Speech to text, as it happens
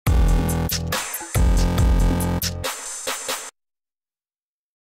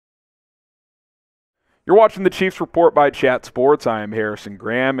You're watching the Chiefs Report by Chat Sports. I am Harrison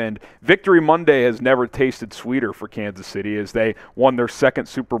Graham, and Victory Monday has never tasted sweeter for Kansas City as they won their second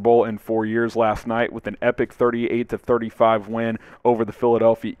Super Bowl in 4 years last night with an epic 38-35 win over the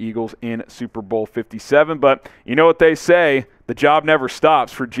Philadelphia Eagles in Super Bowl 57. But you know what they say, the job never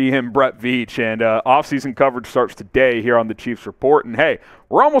stops for GM Brett Veach, and offseason coverage starts today here on the Chiefs Report. And hey,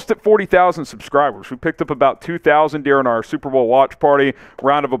 we're almost at 40,000 subscribers. We picked up about 2,000 during our Super Bowl watch party.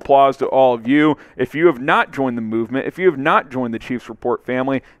 Round of applause to all of you. If you have not joined the movement, if you have not joined the Chiefs Report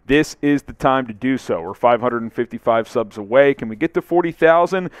family, this is the time to do so. We're 555 subs away. Can we get to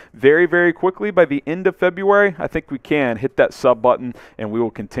 40,000 very, very quickly by the end of February? I think we can. Hit that sub button, and we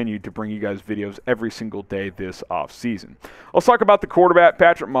will continue to bring you guys videos every single day this offseason. Let's talk about the quarterback,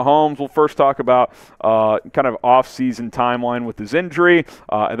 Patrick Mahomes. We'll first talk about kind of off-season timeline with his injury,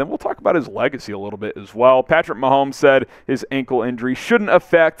 and then we'll talk about his legacy a little bit as well. Patrick Mahomes said his ankle injury shouldn't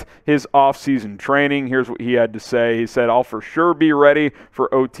affect his off-season training. Here's what he had to say. He said, "I'll for sure be ready for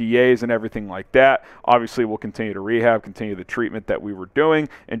OTAs and everything like that. Obviously, we'll continue to rehab, continue the treatment that we were doing,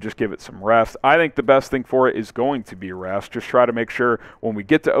 and just give it some rest. I think the best thing for it is going to be rest. Just try to make sure when we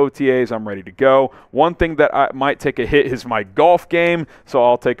get to OTAs, I'm ready to go. One thing that I might take a hit is my golf game, so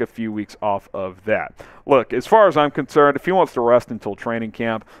I'll take a few weeks off of that." Look, as far as I'm concerned, if he wants to rest until training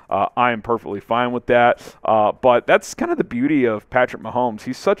camp, I am perfectly fine with that. But that's kind of the beauty of Patrick Mahomes.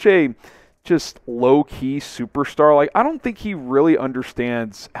 He's such a just low-key superstar. Like, I don't think he really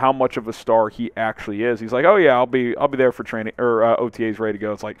understands how much of a star he actually is. He's like, "Oh yeah, I'll be there for training or OTAs ready to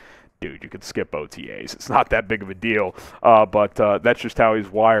go." It's like, dude, you could skip OTAs. It's not that big of a deal, but that's just how he's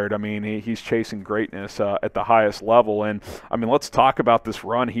wired. I mean, he's chasing greatness at the highest level, and I mean, let's talk about this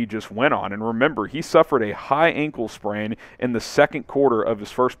run he just went on. And remember, he suffered a high ankle sprain in the second quarter of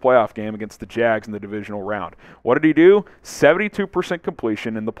his first playoff game against the Jags in the divisional round. What did he do? 72%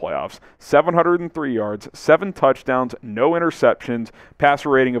 completion in the playoffs, 703 yards, 7 touchdowns, no interceptions, passer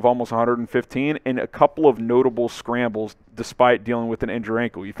rating of almost 115, and a couple of notable scrambles despite dealing with an injured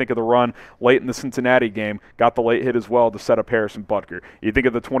ankle. You think of the run late in the Cincinnati game, got the late hit as well to set up Harrison Butker. You think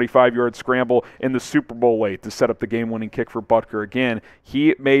of the 25-yard scramble in the Super Bowl late to set up the game-winning kick for Butker again.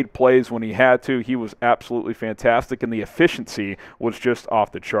 He made plays when he had to. He was absolutely fantastic, and the efficiency was just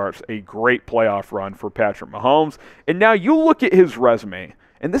off the charts. A great playoff run for Patrick Mahomes. And now you look at his resume,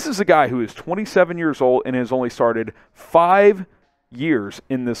 and this is a guy who is 27 years old and has only started 5 years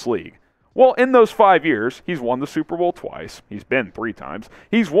in this league. Well, in those 5 years, he's won the Super Bowl twice. He's been 3 times.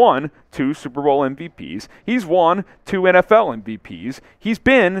 He's won 2 Super Bowl MVPs. He's won 2 NFL MVPs. He's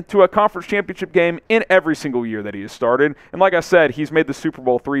been to a conference championship game in every single year that he has started. And like I said, he's made the Super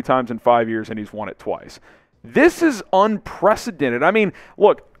Bowl 3 times in 5 years, and he's won it twice. This is unprecedented. I mean,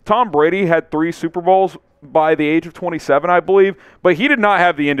 look, Tom Brady had 3 Super Bowls by the age of 27, I believe, but he did not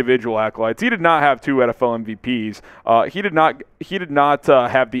have the individual accolades. He did not have 2 NFL MVPs. He did not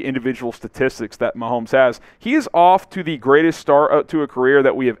have the individual statistics that Mahomes has. He is off to the greatest start to a career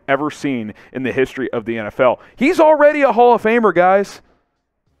that we have ever seen in the history of the NFL. He's already a Hall of Famer, guys.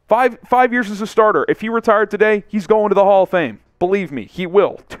 Five years as a starter. If he retired today, he's going to the Hall of Fame. Believe me, he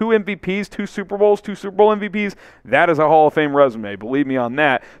will. 2 MVPs, 2 Super Bowls, 2 Super Bowl MVPs. That is a Hall of Fame resume. Believe me on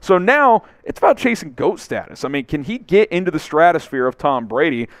that. So now it's about chasing GOAT status. I mean, can he get into the stratosphere of Tom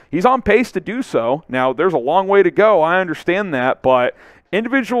Brady? He's on pace to do so. Now, there's a long way to go. I understand that. But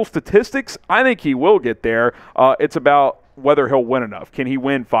individual statistics, I think he will get there. It's about whether he'll win enough. Can he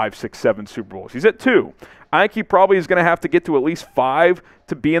win 5, 6, 7 Super Bowls? He's at 2. I think he probably is going to have to get to at least 5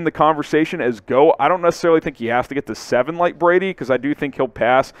 to be in the conversation as GOAT. I don't necessarily think he has to get to 7 like Brady, because I do think he'll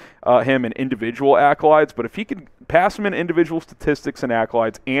pass him in individual accolades. But if he could pass him in individual statistics and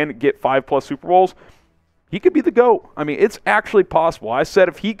accolades and get 5+ Super Bowls, he could be the GOAT. I mean, it's actually possible. I said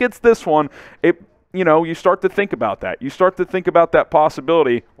if he gets this one, you start to think about that. You start to think about that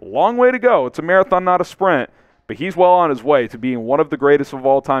possibility. Long way to go. It's a marathon, not a sprint. But he's well on his way to being one of the greatest of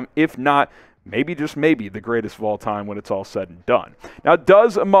all time, if not maybe, just maybe, the greatest of all time when it's all said and done. Now,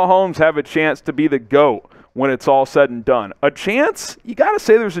 does Mahomes have a chance to be the GOAT when it's all said and done? A chance? You got to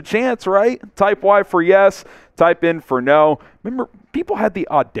say there's a chance, right? Type Y for yes, type in for no. Remember, people had the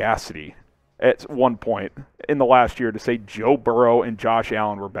audacity at one point in the last year to say Joe Burrow and Josh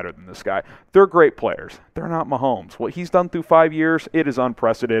Allen were better than this guy. They're great players. They're not Mahomes. What he's done through 5 years, it is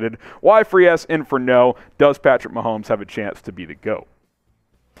unprecedented. Y for yes, N for no. Does Patrick Mahomes have a chance to be the GOAT?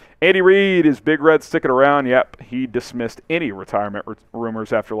 Andy Reid, is Big Red sticking around? Yep, he dismissed any retirement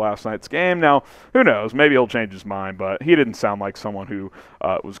rumors after last night's game. Now, who knows? Maybe he'll change his mind, but he didn't sound like someone who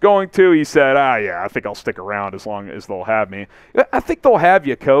was going to. He said, yeah, I think I'll stick around as long as they'll have me. I think they'll have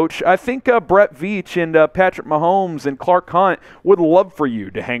you, Coach. I think Brett Veach and Patrick Mahomes and Clark Hunt would love for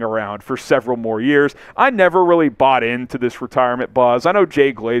you to hang around for several more years. I never really bought into this retirement buzz. I know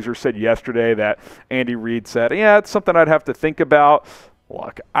Jay Glazer said yesterday that Andy Reid said, yeah, it's something I'd have to think about.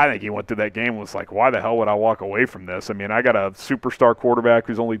 Look, I think he went through that game and was like, why the hell would I walk away from this? I mean, I got a superstar quarterback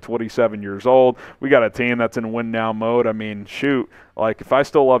who's only 27 years old. We got a team that's in win-now mode. I mean, shoot, like, if I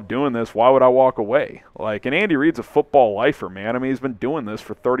still love doing this, why would I walk away? Like, and Andy Reid's a football lifer, man. I mean, he's been doing this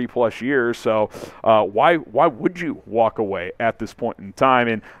for 30-plus years, so why would you walk away at this point in time?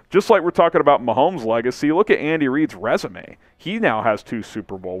 And just like we're talking about Mahomes' legacy, look at Andy Reid's resume. He now has 2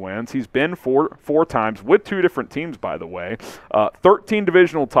 Super Bowl wins. He's been four times with 2 different teams, by the way. 13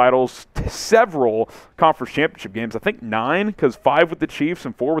 divisional titles, several conference championship games. I think 9, because 5 with the Chiefs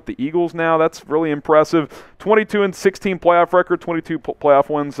and 4 with the Eagles now. That's really impressive. 22-16 playoff record, 22 playoff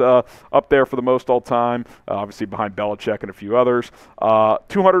wins up there for the most all time, obviously behind Belichick and a few others.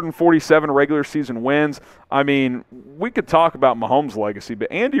 247 regular season wins. I mean, we could talk about Mahomes' legacy, but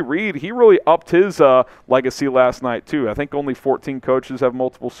Andy Reid, he really upped his legacy last night too. I think only 14 coaches have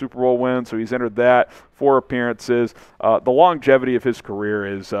multiple Super Bowl wins, so he's entered that, 4 appearances. The longevity of his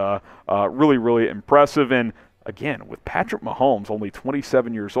career is really, really impressive. And again, with Patrick Mahomes, only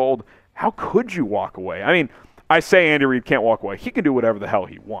 27 years old, how could you walk away? I mean, I say Andy Reid can't walk away. He can do whatever the hell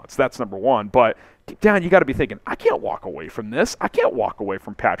he wants. That's number one. But deep down, you got to be thinking, I can't walk away from this. I can't walk away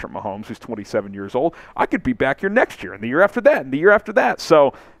from Patrick Mahomes, who's 27 years old. I could be back here next year and the year after that and the year after that.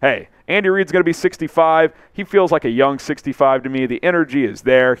 So, hey, Andy Reid's going to be 65. He feels like a young 65 to me. The energy is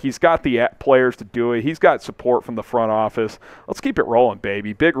there. He's got the players to do it. He's got support from the front office. Let's keep it rolling,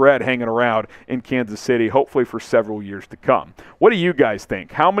 baby. Big Red hanging around in Kansas City, hopefully for several years to come. What do you guys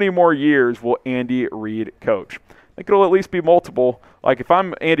think? How many more years will Andy Reid coach? I think it'll at least be multiple. Like, if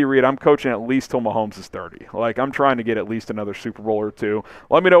I'm Andy Reid, I'm coaching at least till Mahomes is 30. Like, I'm trying to get at least another Super Bowl or 2.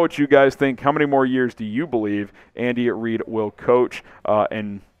 Let me know what you guys think. How many more years do you believe Andy Reid will coach?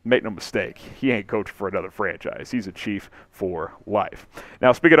 And make no mistake, he ain't coaching for another franchise. He's a Chief for life.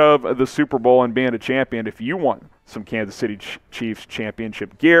 Now, speaking of the Super Bowl and being a champion, if you want some Kansas City Chiefs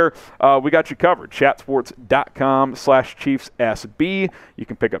championship gear, we got you covered. Chatsports.com/ChiefsSB. You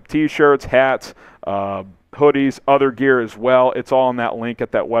can pick up T-shirts, hats, hoodies, other gear as well. It's all on that link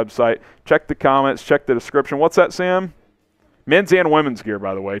at that website. Check the comments, check the description. What's that, Sam? Men's and women's gear,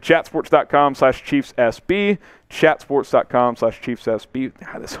 by the way. Chatsports.com/ChiefsSB. Chatsports.com/ChiefsSB.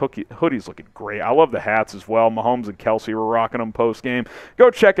 God, this hoodie's looking great. I love the hats as well. Mahomes and Kelsey were rocking them post-game.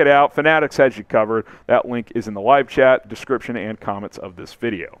 Go check it out. Fanatics has you covered. That link is in the live chat, description, and comments of this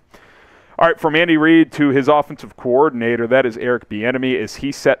video. All right, from Andy Reid to his offensive coordinator, that is Eric Bieniemy. Is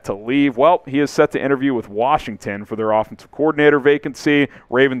he set to leave? Well, he is set to interview with Washington for their offensive coordinator vacancy.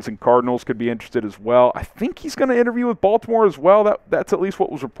 Ravens and Cardinals could be interested as well. I think he's going to interview with Baltimore as well. That's at least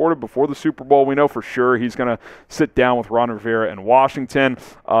what was reported before the Super Bowl. We know for sure he's going to sit down with Ron Rivera in Washington.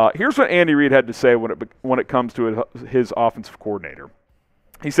 Here's what Andy Reid had to say when it comes to his offensive coordinator.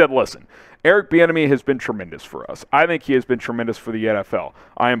 He said, listen, Eric Bieniemy has been tremendous for us. I think he has been tremendous for the NFL.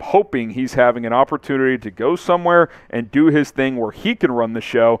 I am hoping he's having an opportunity to go somewhere and do his thing where he can run the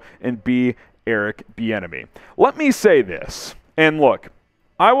show and be Eric Bieniemy. Let me say this, and look,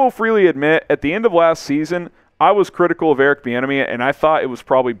 I will freely admit at the end of last season, I was critical of Eric Bieniemy, and I thought it was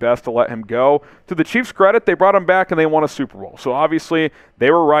probably best to let him go. To the Chiefs' credit, they brought him back and they won a Super Bowl. So obviously, they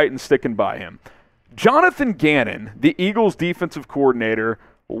were right in sticking by him. Jonathan Gannon, the Eagles' defensive coordinator,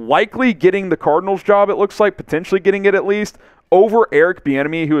 likely getting the Cardinals job, it looks like, potentially getting it at least, over Eric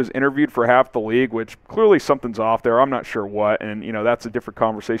Bieniemy, who has interviewed for half the league, which clearly something's off there. I'm not sure what, and, that's a different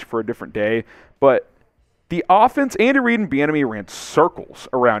conversation for a different day. But the offense, Andy Reid and Bieniemy ran circles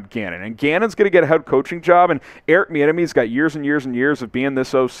around Gannon, and Gannon's going to get a head coaching job, and Eric Bieniemy's got years and years and years of being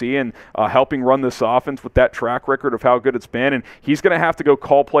this OC and helping run this offense with that track record of how good it's been, and he's going to have to go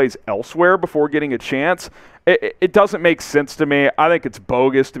call plays elsewhere before getting a chance. It doesn't make sense to me. I think it's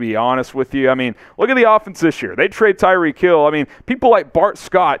bogus, to be honest with you. I mean, look at the offense this year. They trade Tyreek Hill. I mean, people like Bart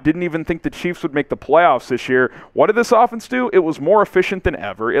Scott didn't even think the Chiefs would make the playoffs this year. What did this offense do? It was more efficient than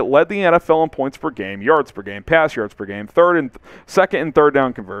ever. It led the NFL in points per game, yards per game, pass yards per game, second and third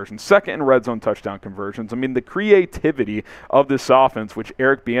down conversions, second and red zone touchdown conversions. I mean, the creativity of this offense, which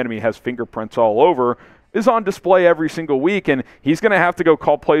Eric Bieniemy has fingerprints all over, is on display every single week, and he's going to have to go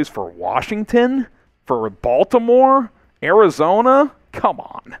call plays for Washington, for Baltimore, Arizona. Come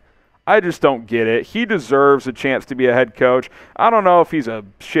on. I just don't get it. He deserves a chance to be a head coach. I don't know if he's a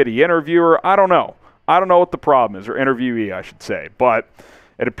shitty interviewer. I don't know. I don't know what the problem is, or interviewee, I should say. But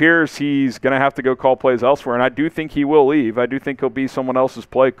it appears he's going to have to go call plays elsewhere, and I do think he will leave. I do think he'll be someone else's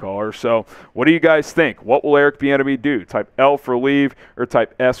play caller. So what do you guys think? What will Eric Bieniemy do? Type L for leave or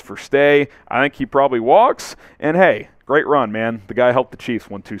type S for stay? I think he probably walks. And, hey, great run, man. The guy helped the Chiefs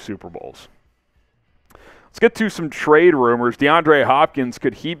win 2 Super Bowls. Let's get to some trade rumors. DeAndre Hopkins,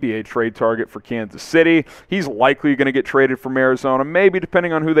 could he be a trade target for Kansas City? He's likely going to get traded from Arizona. Maybe,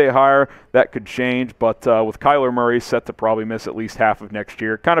 depending on who they hire, that could change. But with Kyler Murray set to probably miss at least half of next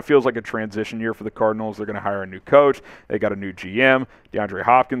year, kind of feels like a transition year for the Cardinals. They're going to hire a new coach. They got a new GM. DeAndre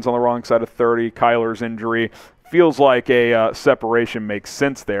Hopkins on the wrong side of 30. Kyler's injury. Feels like a separation makes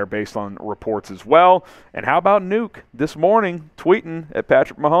sense there based on reports as well. And how about Nuke this morning tweeting at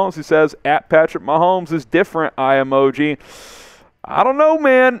Patrick Mahomes? He says, at Patrick Mahomes is different, eye emoji. I don't know,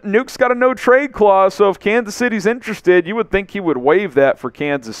 man. Nuke's got a no-trade clause, so if Kansas City's interested, you would think he would waive that for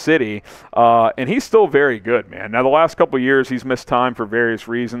Kansas City. And he's still very good, man. Now, the last couple of years, he's missed time for various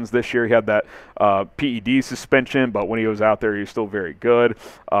reasons. This year, he had that PED suspension, but when he was out there, he was still very good.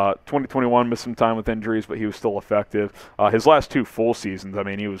 2021 missed some time with injuries, but he was still effective. His last 2 full seasons, I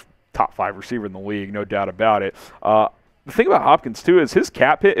mean, he was top 5 receiver in the league, no doubt about it. The thing about Hopkins, too, is his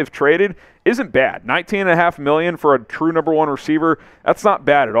cap hit, if traded, isn't bad. $19.5 million for a true number 1 receiver, that's not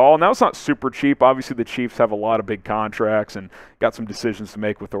bad at all. And that was not super cheap. Obviously, the Chiefs have a lot of big contracts and got some decisions to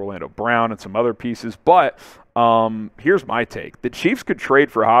make with Orlando Brown and some other pieces. But here's my take. The Chiefs could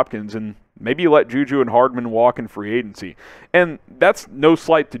trade for Hopkins and maybe let Juju and Hardman walk in free agency. And that's no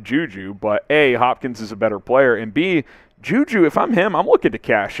slight to Juju, but A, Hopkins is a better player, and B, Juju, if I'm him, I'm looking to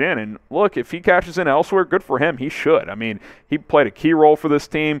cash in. And look, if he cashes in elsewhere, good for him. He should. I mean, he played a key role for this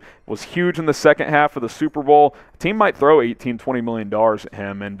team, was huge in the second half of the Super Bowl. The team might throw $18, $20 million at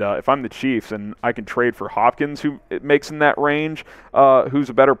him. And if I'm the Chiefs and I can trade for Hopkins, who it makes in that range, who's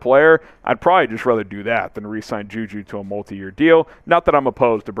a better player, I'd probably just rather do that than re-sign Juju to a multi-year deal. Not that I'm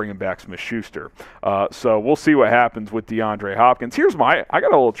opposed to bringing back Smith-Schuster. So we'll see what happens with DeAndre Hopkins. I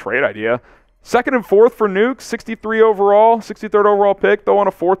got a little trade idea. 2nd and 4th for Nuke, 63 overall, 63rd overall pick, throw on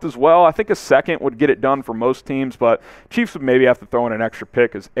a 4th as well. I think a 2nd would get it done for most teams, but Chiefs would maybe have to throw in an extra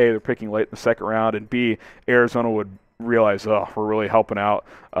pick as A, they're picking late in the 2nd round, and B, Arizona would realize, we're really helping out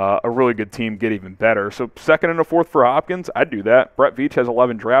a really good team get even better. So 2nd and a 4th for Hopkins, I'd do that. Brett Veach has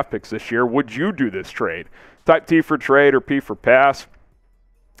 11 draft picks this year. Would you do this trade? Type T for trade or P for pass.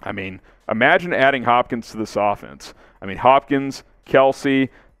 I mean, imagine adding Hopkins to this offense. I mean, Hopkins,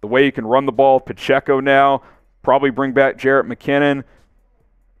 Kelsey, the way you can run the ball, Pacheco now, probably bring back Jarrett McKinnon.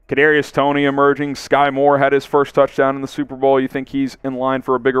 Kadarius Toney emerging. Sky Moore had his first touchdown in the Super Bowl. You think he's in line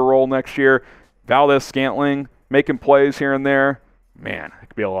for a bigger role next year? Valdez-Scantling making plays here and there. Man, it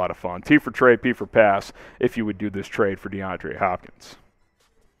could be a lot of fun. T for trade, P for pass, if you would do this trade for DeAndre Hopkins.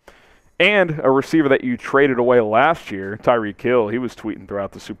 And a receiver that you traded away last year, Tyreek Hill, he was tweeting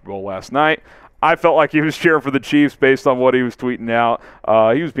throughout the Super Bowl last night. I felt like he was cheering for the Chiefs based on what he was tweeting out.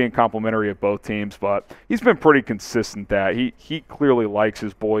 He was being complimentary of both teams, but he's been pretty consistent that he clearly likes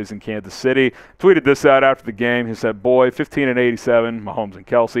his boys in Kansas City. Tweeted this out after the game. He said, boy, 15 and 87, Mahomes and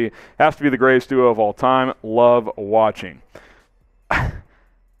Kelsey. Has to be the greatest duo of all time. Love watching. I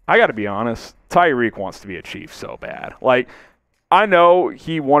got to be honest, Tyreek wants to be a Chief so bad. Like, I know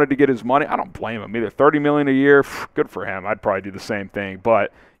he wanted to get his money. I don't blame him either. $30 million a year, good for him. I'd probably do the same thing,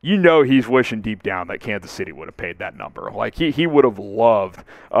 but you know he's wishing deep down that Kansas City would have paid that number. Like, he would have loved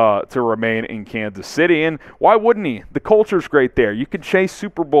to remain in Kansas City, and why wouldn't he? The culture's great there. You can chase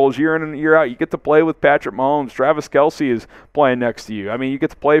Super Bowls year in and year out. You get to play with Patrick Mahomes. Travis Kelce is playing next to you. I mean, you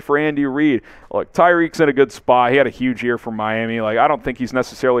get to play for Andy Reid. Look, Tyreek's in a good spot. He had a huge year for Miami. Like, I don't think he's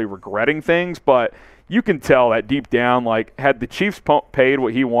necessarily regretting things, but you can tell that deep down, like, had the Chiefs paid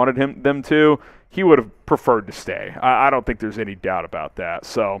what he wanted them to, he would have preferred to stay. I don't think there's any doubt about that.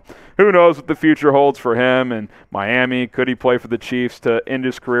 So who knows what the future holds for him and Miami. Could he play for the Chiefs to end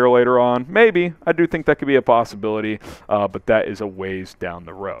his career later on? Maybe. I do think that could be a possibility, but that is a ways down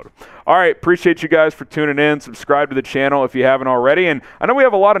the road. All right, appreciate you guys for tuning in. Subscribe to the channel if you haven't already. And I know we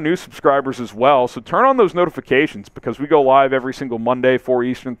have a lot of new subscribers as well, so turn on those notifications because we go live every single Monday, 4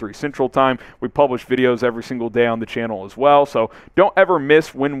 Eastern, 3 Central Time. We publish videos every single day on the channel as well, so don't ever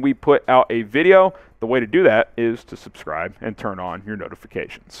miss when we put out a video. The way to do that is to subscribe and turn on your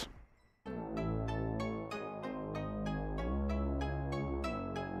notifications.